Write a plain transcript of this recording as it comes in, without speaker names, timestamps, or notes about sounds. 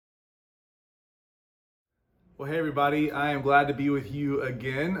Well, hey everybody, I am glad to be with you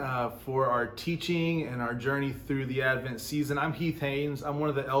again for our teaching and our journey through the Advent season. I'm Heath Haynes. I'm one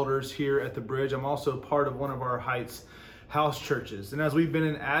of the elders here at the Bridge. I'm also part of one of our Heights house churches. And as we've been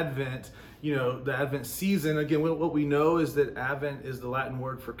in Advent, the Advent season, again, what we know is that Advent is the Latin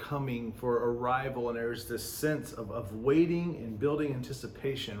word for coming, for arrival, and there's this sense of waiting and building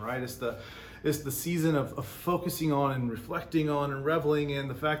anticipation, right? It's the season of focusing on and reflecting on and reveling in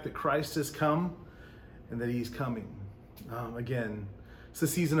the fact that Christ has come and that he's coming. Again, it's the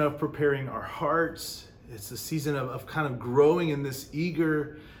season of preparing our hearts. It's the season of kind of growing in this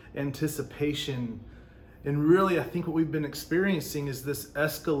eager anticipation. And really, I think what we've been experiencing is this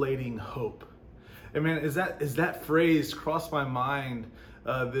escalating hope. And man, as that phrase crossed my mind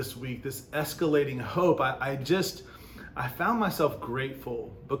this week, this escalating hope, I found myself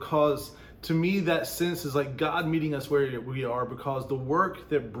grateful, because to me that sense is like God meeting us where we are, because the work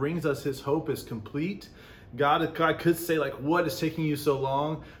that brings us his hope is complete. God could say, like, what is taking you so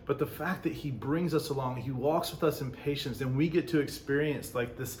long? But the fact that he brings us along, he walks with us in patience, and we get to experience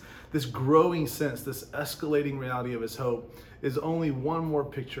like this growing sense, this escalating reality of his hope, is only one more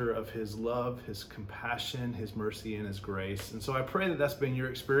picture of his love, his compassion, his mercy, and his grace. And so I pray that that's been your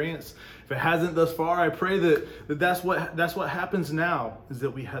experience. If it hasn't thus far, I pray that's what happens now, is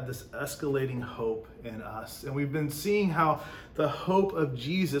that we have this escalating hope in us. And we've been seeing how the hope of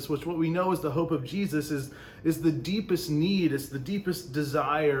Jesus, which what we know is the hope of Jesus, is the deepest need, it's the deepest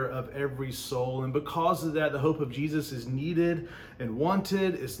desire of every soul. And because of that, the hope of Jesus is needed and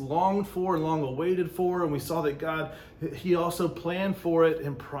wanted, it's longed for and long awaited for. And we saw that God, he also planned for it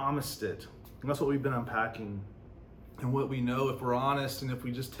and promised it. And that's what we've been unpacking. And what we know, if we're honest, and if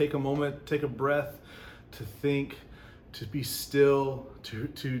we just take a moment, take a breath to think, to be still,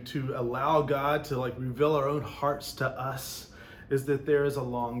 to allow God to like reveal our own hearts to us, is that there is a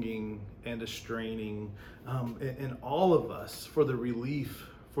longing and a straining in all of us for the relief,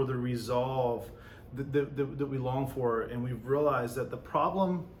 for the resolve that we long for. And we've realized that the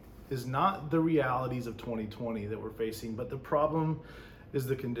problem is not the realities of 2020 that we're facing, but the problem is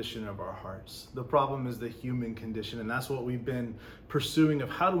the condition of our hearts. The problem is the human condition. And that's what we've been pursuing, of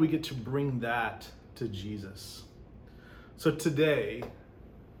how do we get to bring that to Jesus. So today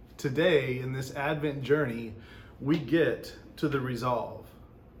in this Advent journey, we get to the resolve.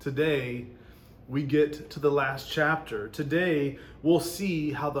 Today, we get to the last chapter. Today, we'll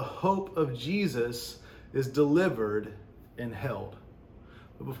see how the hope of Jesus is delivered and held.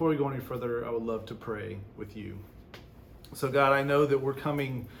 But before we go any further, I would love to pray with you. So God, I know that we're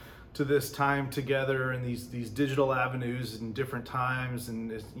coming to this time together in these digital avenues in different times,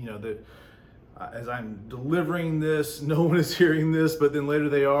 and that as I'm delivering this, no one is hearing this, but then later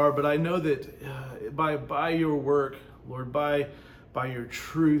they are. But I know that by your work, Lord, by your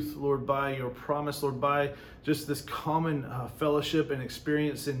truth, Lord, by your promise, Lord, by just this common fellowship and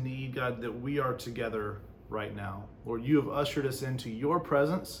experience in need, God, that we are together right now. Lord, you have ushered us into your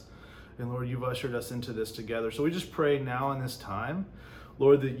presence, and Lord, you've ushered us into this together. So we just pray now in this time,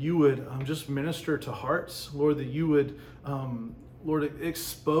 Lord, that you would just minister to hearts, Lord, that you would Lord,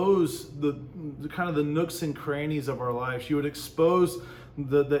 expose the kind of the nooks and crannies of our lives. You would expose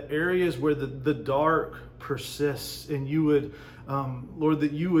the areas where the dark persists, and you would, Lord,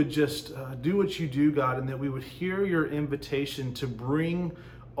 that you would just do what you do, God, and that we would hear your invitation to bring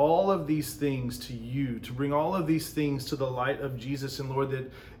all of these things to you, to bring all of these things to the light of Jesus. And Lord,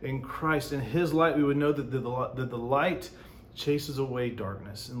 that in Christ, in his light, we would know that the light chases away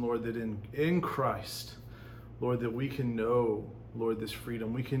darkness. And Lord, that in Christ, Lord, that we can know, Lord, this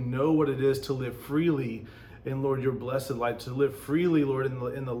freedom. We can know what it is to live freely in, Lord, your blessed light, to live freely, Lord,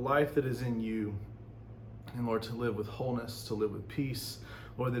 in the life that is in you. And Lord, to live with wholeness, to live with peace,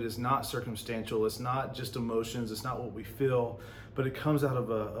 Lord, that is not circumstantial. It's not just emotions. It's not what we feel, but it comes out of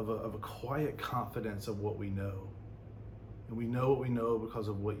a quiet confidence of what we know. And we know what we know because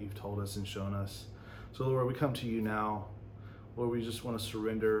of what you've told us and shown us. So Lord, we come to you now. Lord, we just want to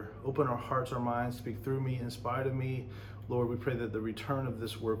surrender, open our hearts, our minds, speak through me, in spite of me. Lord, we pray that the return of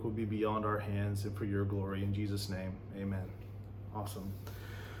this work will be beyond our hands and for your glory. In Jesus' name, amen. Awesome.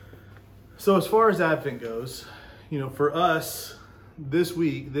 So as far as Advent goes, for us, this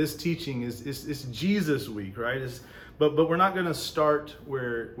week, this teaching is Jesus week, right? But we're not going to start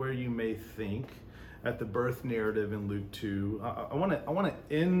where you may think, at the birth narrative in Luke 2. I want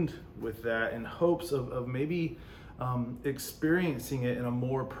to end with that in hopes of maybe experiencing it in a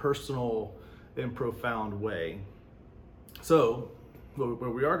more personal and profound way. So where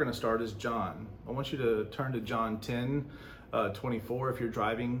we are going to start is John. I want you to turn to John 10, 24. If you're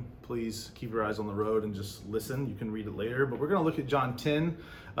driving, please keep your eyes on the road and just listen. You can read it later, but we're going to look at John 10,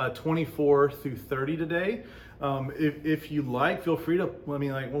 24 through 30 today. If you like, feel free to,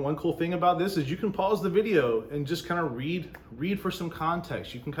 one cool thing about this is you can pause the video and just kind of read for some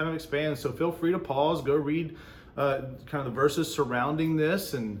context. You can kind of expand. So feel free to pause, go read kind of the verses surrounding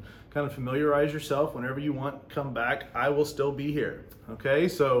this and kind of familiarize yourself. Whenever you want, come back. I will still be here. Okay,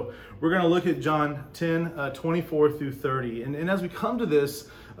 so we're going to look at John 10, 24 through 30. And as we come to this,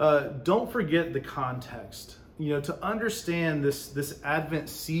 don't forget the context. You know, to understand this Advent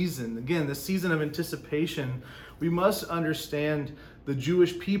season, again, this season of anticipation, we must understand the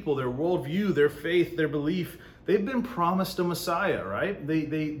Jewish people, their worldview, their faith, their belief. They've been promised a Messiah, right?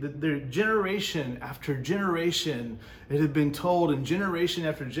 Their generation after generation, it had been told, and generation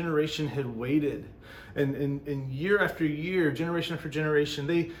after generation had waited. And year after year, generation after generation,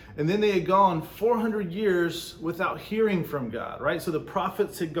 then they had gone 400 years without hearing from God, right? So the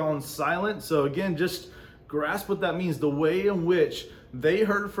prophets had gone silent. So again, just grasp what that means. The way in which they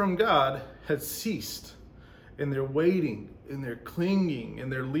heard from God had ceased. And they're waiting, and they're clinging,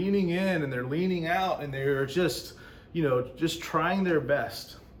 and they're leaning in, and they're leaning out, and they're just trying their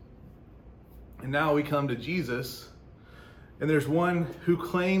best. And now we come to Jesus, and there's one who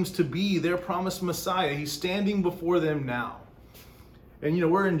claims to be their promised Messiah. He's standing before them now.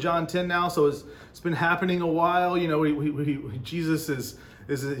 And we're in John 10 now, so it's been happening a while. Jesus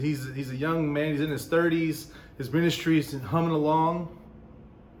he's a young man. He's in his 30s. His ministry is humming along.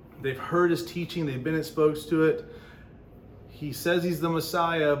 They've heard his teaching. They've been exposed to it. He says he's the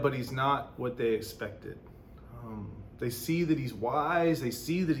Messiah, but he's not what they expected. They see that he's wise. They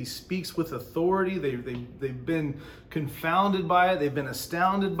see that he speaks with authority. They've been confounded by it. They've been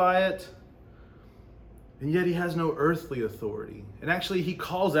astounded by it. And yet he has no earthly authority. And actually he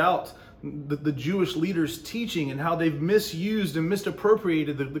calls out the Jewish leaders' teaching and how they've misused and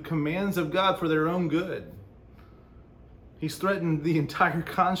misappropriated the commands of God for their own good. He's threatened the entire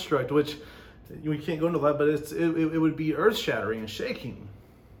construct, which we can't go into that, but it would be earth-shattering and shaking.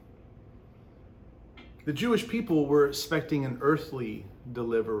 The Jewish people were expecting an earthly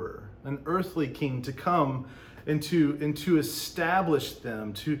deliverer, an earthly king to come and to establish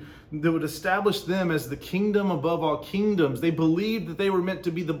them, that would establish them as the kingdom above all kingdoms. They believed that they were meant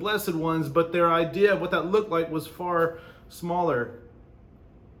to be the blessed ones, but their idea of what that looked like was far smaller.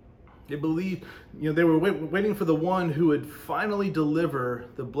 They believed, they were waiting for the one who would finally deliver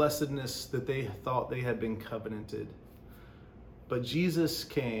the blessedness that they thought they had been covenanted. But Jesus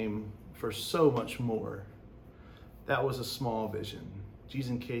came for so much more. That was a small vision.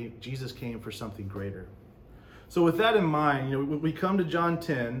 Jesus came for something greater. So with that in mind, when we come to John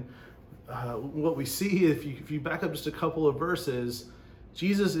 10, what we see, if you back up just a couple of verses,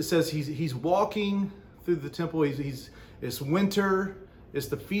 Jesus, it says he's walking through the temple. It's winter. It's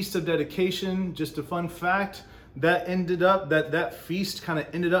the Feast of Dedication. Just a fun fact, that feast kind of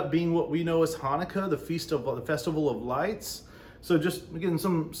ended up being what we know as Hanukkah, the Festival of Lights. So just, again,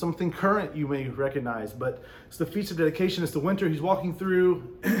 something current you may recognize, but it's the Feast of Dedication. It's the winter. He's walking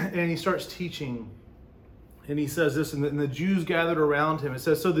through and he starts teaching. And he says this, and the Jews gathered around him. It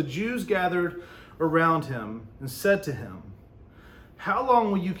says, so the Jews gathered around him and said to him, how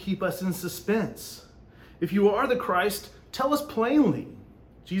long will you keep us in suspense? If you are the Christ, tell us plainly.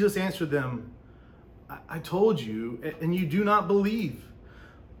 Jesus answered them, I told you, and you do not believe.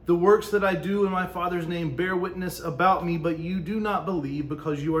 The works that I do in my Father's name bear witness about me, but you do not believe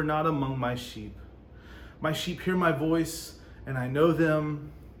because you are not among my sheep. My sheep hear my voice, and I know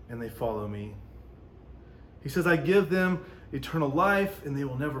them, and they follow me. He says, I give them eternal life, and they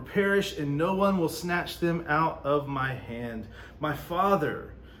will never perish, and no one will snatch them out of my hand. My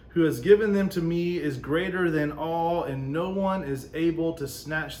Father, who has given them to me, is greater than all, and no one is able to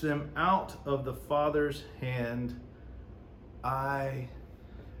snatch them out of the Father's hand. I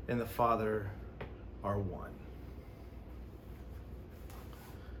and the Father are one.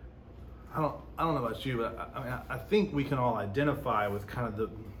 I don't know about you, but I think we can all identify with kind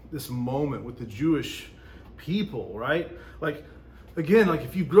of this moment with the Jewish people, right? Like, again, like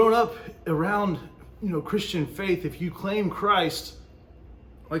if you've grown up around, Christian faith, if you claim Christ,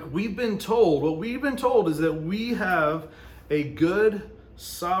 like what we've been told is that we have a good,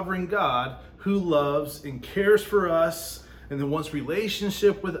 sovereign God who loves and cares for us and then wants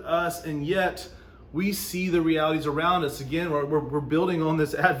relationship with us, and yet we see the realities around us. Again, we're building on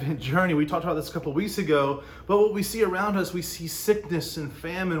this Advent journey. We talked about this a couple of weeks ago, but what we see around us, we see sickness and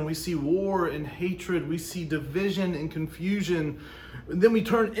famine, we see war and hatred, we see division and confusion. And then we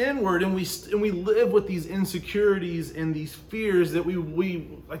turn inward and we live with these insecurities and these fears that we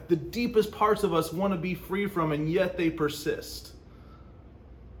like the deepest parts of us want to be free from, and yet they persist.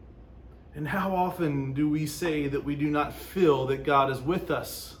 And how often do we say that we do not feel that God is with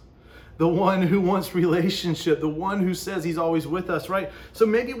us? The one who wants relationship, the one who says he's always with us, right? So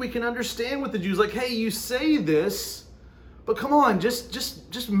maybe we can understand with the Jews, like, hey, you say this, but come on,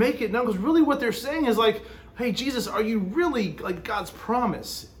 just make it known. Because really what they're saying is like, hey, Jesus, are you really like God's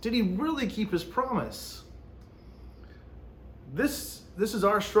promise? Did he really keep his promise? This is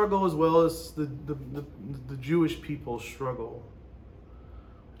our struggle as well as the Jewish people's struggle.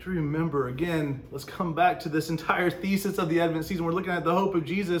 To remember, again, let's come back to this entire thesis of the Advent season. We're looking at the hope of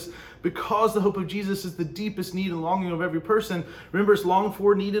Jesus because the hope of Jesus is the deepest need and longing of every person. Remember, it's longed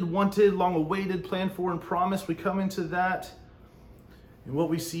for, needed, wanted, long awaited, planned for, and promised. We come into that. And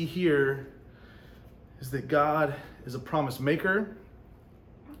what we see here is that God is a promise maker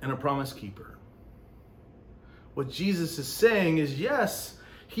and a promise keeper. What Jesus is saying is, yes,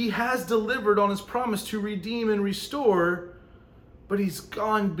 he has delivered on his promise to redeem and restore, but he's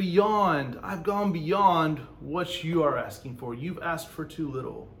gone beyond. I've gone beyond what you are asking for. You've asked for too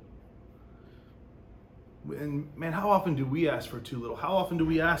little. And man, how often do we ask for too little? How often do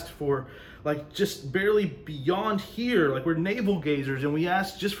we ask for like just barely beyond here? Like we're navel gazers and we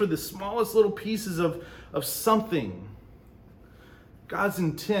ask just for the smallest little pieces of something. God's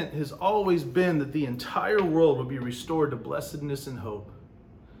intent has always been that the entire world would be restored to blessedness and hope.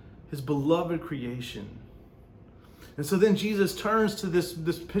 His beloved creation. And so then Jesus turns to this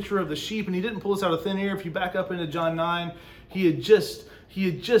picture of the sheep, and he didn't pull this out of thin air. If you back up into John 9, he had just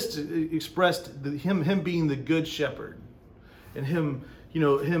expressed him being the good shepherd, and him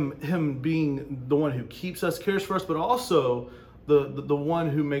being the one who keeps us, cares for us, but also the one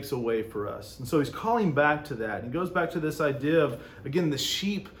who makes a way for us. And so he's calling back to that. And he goes back to this idea of, again, the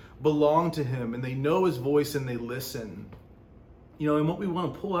sheep belong to him, and they know his voice and they listen. And what we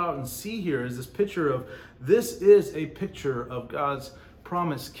want to pull out and see here is this picture of, this is a picture of God's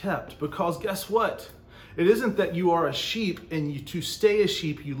promise kept. Because guess what? It isn't that you are a sheep and to stay a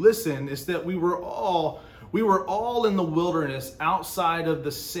sheep you listen. It's that we were all in the wilderness outside of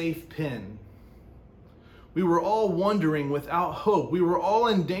the safe pen. We were all wandering without hope. We were all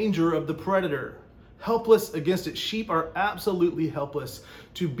in danger of the predator. Helpless against it. Sheep are absolutely helpless.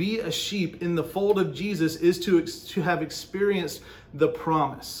 To be a sheep in the fold of Jesus is to have experienced the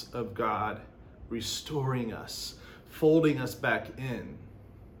promise of God restoring us, folding us back in.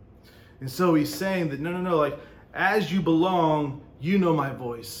 And so he's saying that no, like as you belong, you know my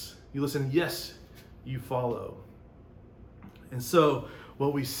voice. You listen, yes, you follow. And so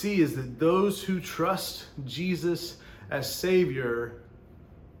what we see is that those who trust Jesus as Savior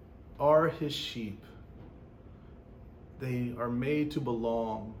are his sheep. They are made to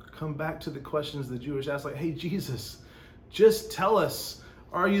belong. Come back to the questions the Jewish asked, like, hey, Jesus, just tell us,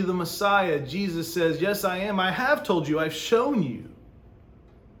 are you the Messiah? Jesus says, yes, I am. I have told you. I've shown you.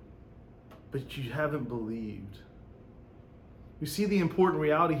 But you haven't believed. You see, the important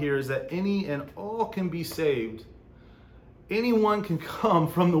reality here is that any and all can be saved. Anyone can come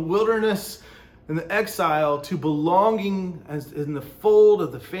from the wilderness and the exile to belonging as in the fold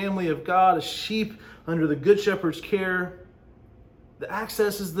of the family of God, a sheep under the Good Shepherd's care. The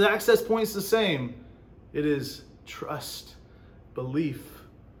access point is the same. It is trust, belief,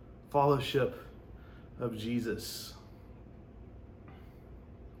 fellowship of Jesus.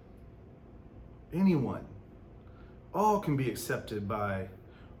 Anyone, all can be accepted by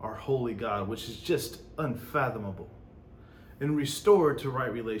our holy God, which is just unfathomable, and restored to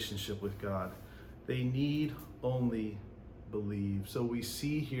right relationship with God. They need only believe. So we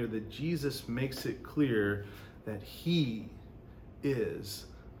see here that Jesus makes it clear that he is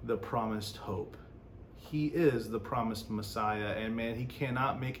the promised hope. He is the promised Messiah. And man, he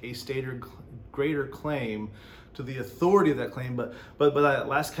cannot make a greater claim to the authority of that claim, but that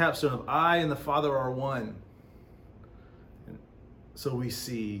last capstone of I and the Father are one. And so we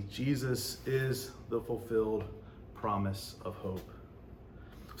see Jesus is the fulfilled promise of hope.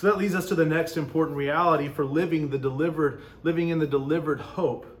 So that leads us to the next important reality for living in the delivered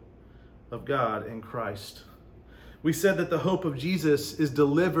hope of God in Christ. We said that the hope of Jesus is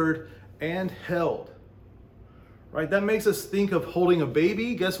delivered and held. Right? That makes us think of holding a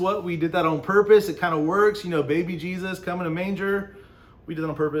baby. Guess what? We did that on purpose. It kind of works. Baby Jesus coming in a manger. We did that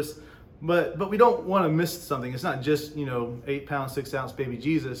on purpose. But we don't want to miss something. It's not just, 8 pound, 6 ounce baby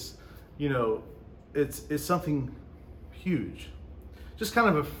Jesus. It's something huge. Just kind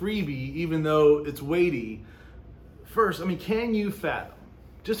of a freebie, even though it's weighty. First, can you fathom?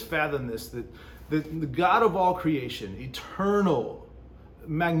 Just fathom this, that the God of all creation, eternal,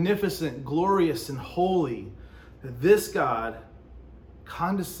 magnificent, glorious, and holy, that this God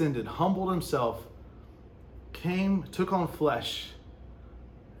condescended, humbled himself, came, took on flesh,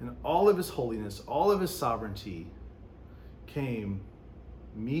 in all of his holiness, all of his sovereignty, came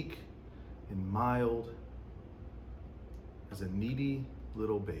meek and mild as a needy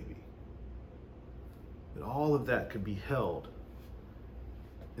little baby. That all of that could be held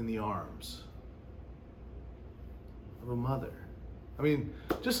in the arms of a mother. I mean,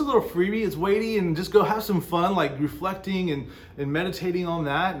 just a little freebie. It's weighty, and just go have some fun, like reflecting and meditating on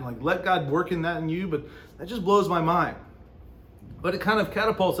that, and like let God work in that in you. But that just blows my mind. But it kind of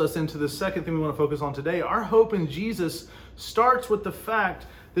catapults us into the second thing we want to focus on today. Our hope in Jesus starts with the fact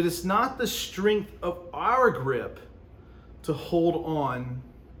that it's not the strength of our grip to hold on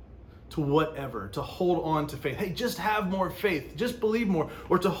to whatever, to hold on to faith. Hey, just have more faith, just believe more,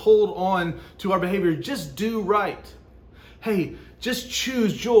 or to hold on to our behavior, just do right. Hey, just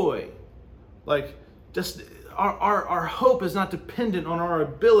choose joy. Like, just our hope is not dependent on our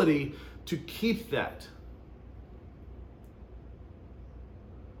ability to keep that,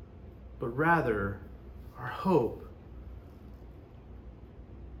 but rather our hope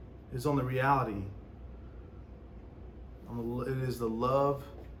is on the reality. It is the love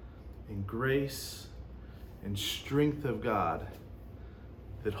and grace and strength of God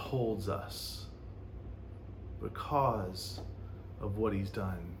that holds us because of what he's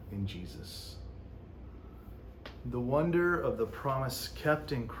done in Jesus. The wonder of the promise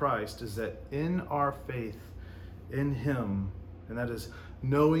kept in Christ is that in our faith in him, and that is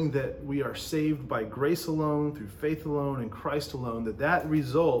knowing that we are saved by grace alone, through faith alone, in Christ alone, that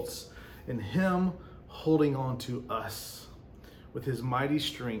results in him holding on to us with his mighty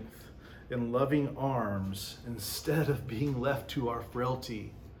strength and loving arms instead of being left to our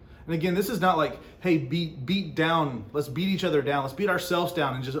frailty. And again, this is not like, hey, beat down, let's beat each other down, let's beat ourselves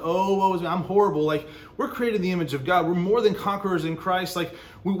down and just, woe is me, I'm horrible. Like, we're created in the image of God. We're more than conquerors in Christ. Like,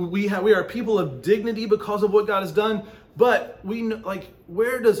 we are people of dignity because of what God has done. But we know, like,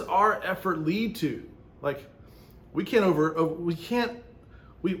 where does our effort lead to? Like, in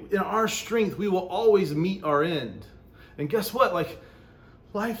our strength, we will always meet our end. And guess what? Like,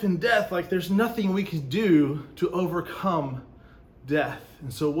 life and death, like, there's nothing we can do to overcome death.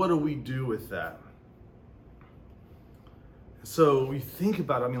 And so what do we do with that? So we think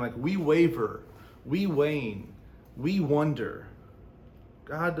about it. I mean, like, we waver, we wane, we wonder.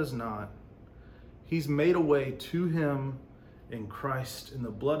 God does not. He's made a way to him in Christ, and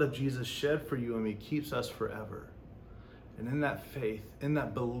the blood of Jesus shed for you and me keeps us forever. And in that faith, in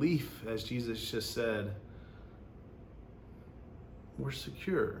that belief, as Jesus just said, we're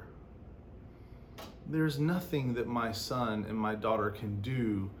secure. There's nothing that my son and my daughter can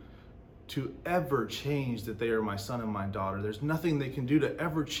do to ever change that they are my son and my daughter. There's nothing they can do to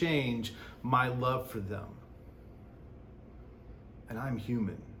ever change my love for them. And I'm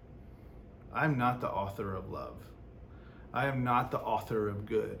human. I'm not the author of love. I am not the author of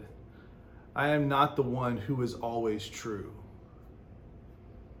good. I am not the one who is always true.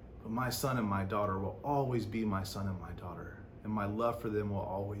 But my son and my daughter will always be my son and my daughter. And my love for them will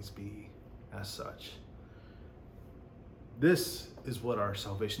always be as such. This is what our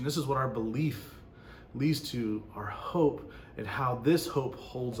salvation, this is what our belief leads to, our hope, and how this hope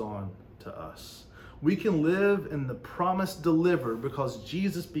holds on to us. We can live in the promise delivered because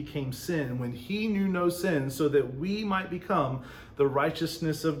Jesus became sin when he knew no sin, so that we might become the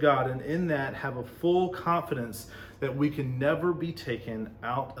righteousness of God, and in that have a full confidence that we can never be taken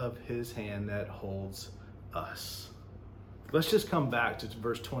out of his hand that holds us. Let's just come back to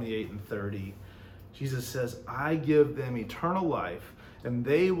verse 28 and 30. Jesus says, I give them eternal life, and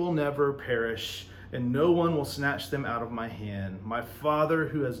they will never perish, and no one will snatch them out of my hand. My Father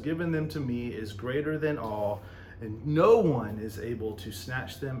who has given them to me is greater than all, and no one is able to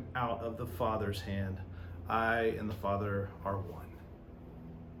snatch them out of the Father's hand. I and the Father are one.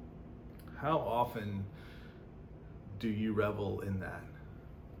 How often do you revel in that?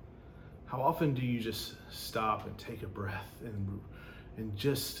 How often do you just stop and take a breath and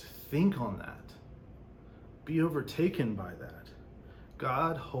just think on that? Be overtaken by that.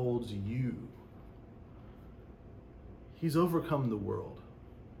 God holds you. He's overcome the world.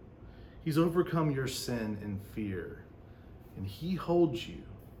 He's overcome your sin and fear. And he holds you.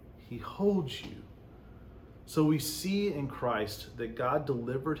 He holds you. So we see in Christ that God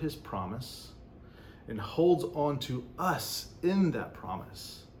delivered his promise and holds on to us in that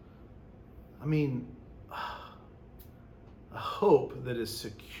promise. I mean, a hope that is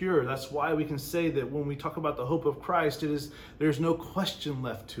secure. That's why we can say that when we talk about the hope of Christ, there's no question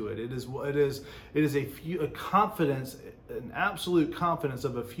left to it. It is a confidence, an absolute confidence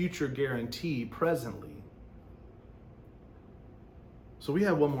of a future guarantee presently. So we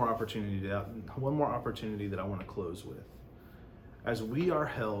have one more opportunity that I want to close with. As we are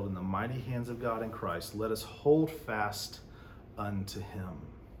held in the mighty hands of God in Christ, let us hold fast unto him.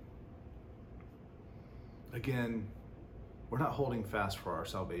 Again, we're not holding fast for our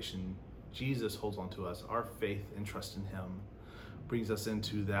salvation. Jesus holds on to us. Our faith and trust in him brings us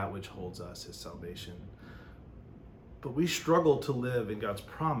into that which holds us, his salvation. But we struggle to live in God's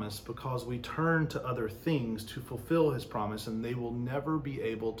promise because we turn to other things to fulfill his promise, and they will never be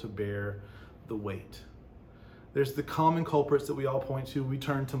able to bear the weight. There's the common culprits that we all point to. We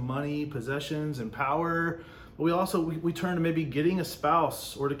turn to money, possessions, and power. But we turn to maybe getting a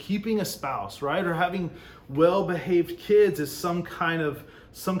spouse or to keeping a spouse, right? Or having well-behaved kids as some kind of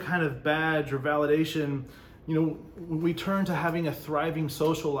badge or validation. You know, we turn to having a thriving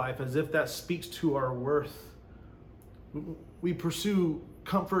social life as if that speaks to our worth. We pursue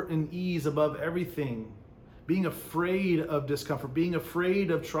comfort and ease above everything, being afraid of discomfort, being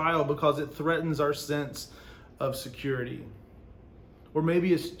afraid of trial because it threatens our sense of security. Or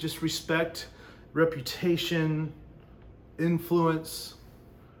maybe it's just respect, reputation, influence,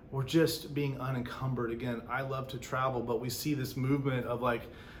 or just being unencumbered. Again, I love to travel, but we see this movement of like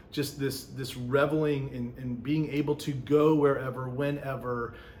just this reveling in being able to go wherever,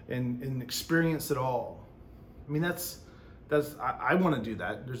 whenever, and experience it all. I mean, I want to do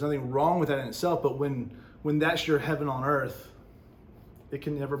that. There's nothing wrong with that in itself, but when that's your heaven on earth, it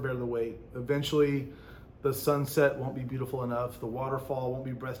can never bear the weight. Eventually, the sunset won't be beautiful enough. The waterfall won't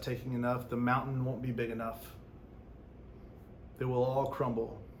be breathtaking enough. The mountain won't be big enough. They will all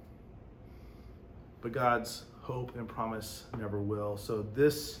crumble. But God's hope and promise never will. So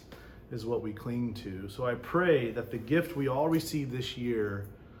this is what we cling to. So I pray that the gift we all receive this year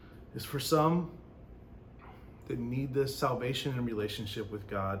is for some that need this salvation and relationship with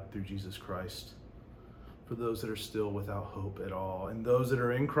God through Jesus Christ. For those that are still without hope at all. And those that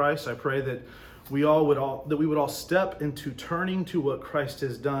are in Christ, I pray that we would all step into turning to what Christ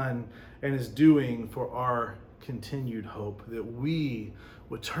has done and is doing for our continued hope, that we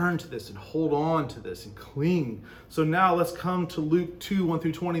would turn to this and hold on to this and cling. So now let's come to Luke 2, 1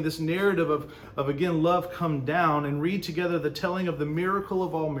 through 20, this narrative of again, love come down, and read together the telling of the miracle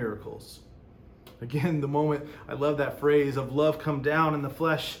of all miracles. Again, the moment, I love that phrase of love come down in the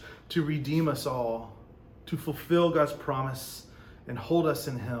flesh to redeem us all, to fulfill God's promise and hold us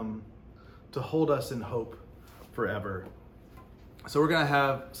in him, to hold us in hope forever. So we're going to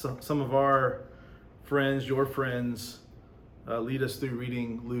have some of our friends, your friends, lead us through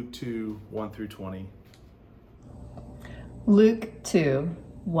reading Luke 2, 1 through 20. Luke 2,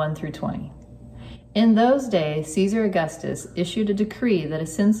 1 through 20. In those days, Caesar Augustus issued a decree that a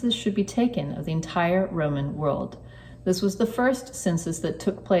census should be taken of the entire Roman world. This was the first census that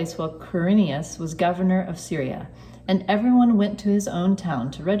took place while Quirinius was governor of Syria, and everyone went to his own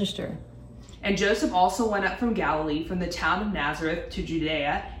town to register. And Joseph also went up from Galilee, from the town of Nazareth to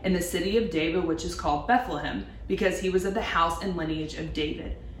Judea, in the city of David, which is called Bethlehem, because he was of the house and lineage of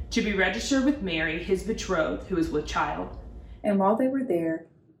David, to be registered with Mary, his betrothed, who was with child. And while they were there,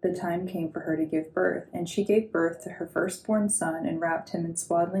 the time came for her to give birth, and she gave birth to her firstborn son, and wrapped him in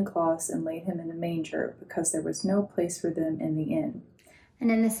swaddling cloths, and laid him in a manger, because there was no place for them in the inn. And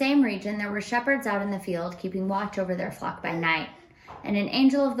in the same region there were shepherds out in the field, keeping watch over their flock by night. And an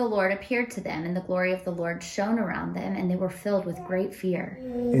angel of the Lord appeared to them, and the glory of the Lord shone around them, and they were filled with great fear.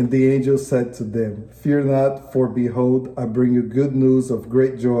 And the angel said to them, "Fear not, for behold, I bring you good news of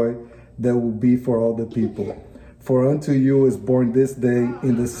great joy that will be for all the people. For unto you is born this day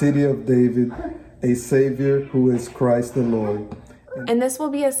in the city of David a Savior, who is Christ the Lord." And this will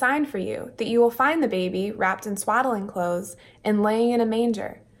be a sign for you, that you will find the baby wrapped in swaddling clothes and laying in a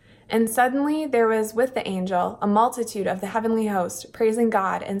manger. And suddenly there was with the angel a multitude of the heavenly host, praising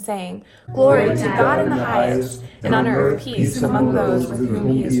God and saying, "Glory to God in the highest, and on earth peace among those with whom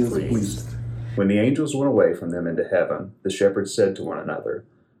he is pleased." When the angels went away from them into heaven, the shepherds said to one another,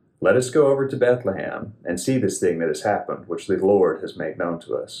 "Let us go over to Bethlehem and see this thing that has happened, which the Lord has made known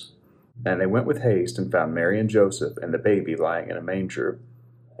to us." And they went with haste and found Mary and Joseph and the baby lying in a manger.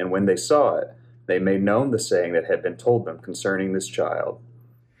 And when they saw it, they made known the saying that had been told them concerning this child.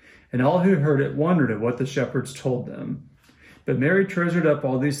 And all who heard it wondered at what the shepherds told them. But Mary treasured up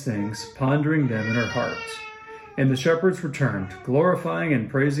all these things, pondering them in her heart. And the shepherds returned, glorifying and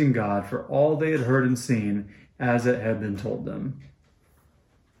praising God for all they had heard and seen, as it had been told them.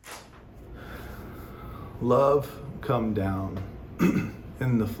 Love come down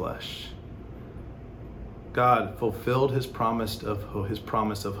in the flesh. God fulfilled his promise of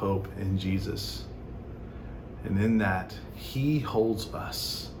hope in Jesus. And in that, he holds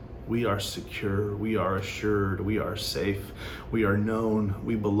us. We are secure, we are assured, we are safe, we are known,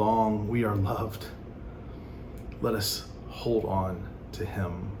 we belong, we are loved. Let us hold on to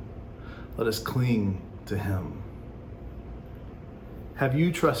him. Let us cling to him. Have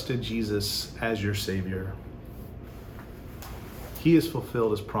you trusted Jesus as your Savior? He has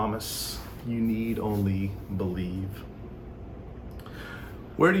fulfilled his promise. You need only believe.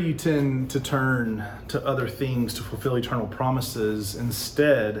 Where do you tend to turn to other things to fulfill eternal promises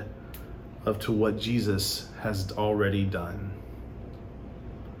instead of to what Jesus has already done?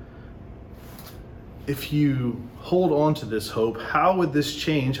 If you hold on to this hope, how would this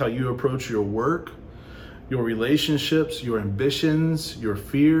change how you approach your work, your relationships, your ambitions, your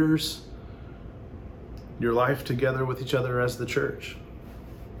fears, your life together with each other as the church?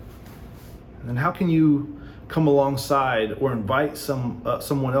 And how can you come alongside or invite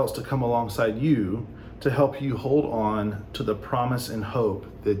someone else to come alongside you to help you hold on to the promise and hope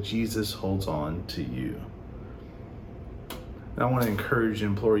that Jesus holds on to you? And I want to encourage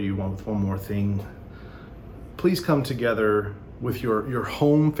and implore you with one more thing. Please come together with your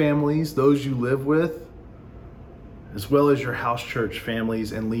home families, those you live with, as well as your house church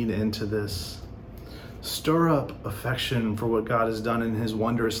families, and lean into this. Stir up affection for what God has done in his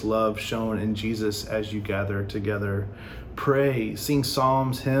wondrous love shown in Jesus as you gather together. Pray, sing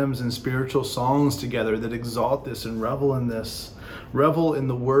psalms, hymns, and spiritual songs together that exalt this and revel in this. Revel in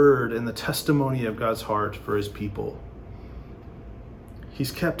the word and the testimony of God's heart for his people.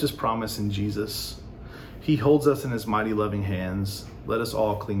 He's kept his promise in Jesus. He holds us in his mighty loving hands. Let us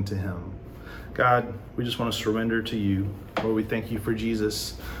all cling to him. God, we just want to surrender to you. Lord, we thank you for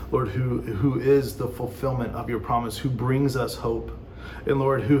Jesus, Lord, who is the fulfillment of your promise, who brings us hope. And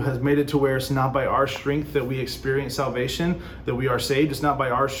Lord, who has made it to where it's not by our strength that we experience salvation, that we are saved. It's not by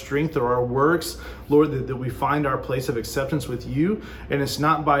our strength or our works, Lord, that we find our place of acceptance with you. And it's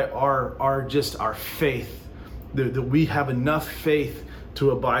not by our faith, that we have enough faith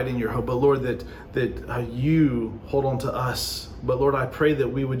to abide in your hope. But Lord, that you hold on to us. But Lord, I pray that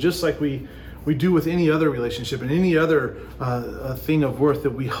we would, just like we do with any other relationship and any other thing of worth,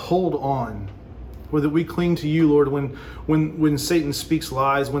 that we hold on, or that we cling to you, Lord, when Satan speaks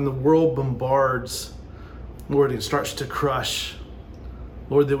lies, when the world bombards, Lord, it starts to crush.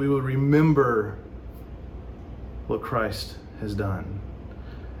 Lord, that we would remember what Christ has done,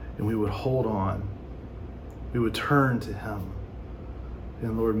 and we would hold on. We would turn to him.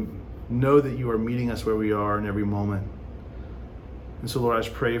 And Lord, know that you are meeting us where we are in every moment. And so, Lord, I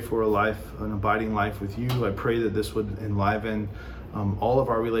just pray for an abiding life with you. I pray that this would enliven all of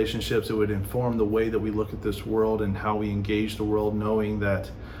our relationships. It would inform the way that we look at this world and how we engage the world, knowing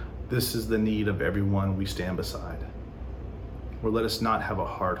that this is the need of everyone we stand beside. Lord, let us not have a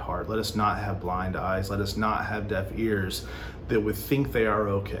hard heart. Let us not have blind eyes. Let us not have deaf ears that would think they are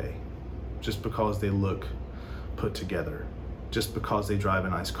okay just because they look put together, just because they drive a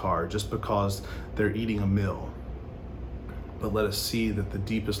nice car, just because they're eating a meal. But let us see that the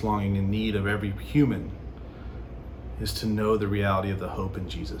deepest longing and need of every human is to know the reality of the hope in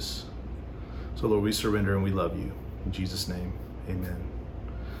Jesus. So Lord, we surrender and we love you. In Jesus' name, amen.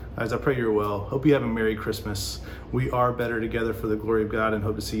 Guys, I pray you're well. Hope you have a Merry Christmas. We are better together for the glory of God, and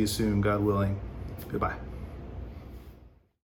hope to see you soon, God willing. Goodbye.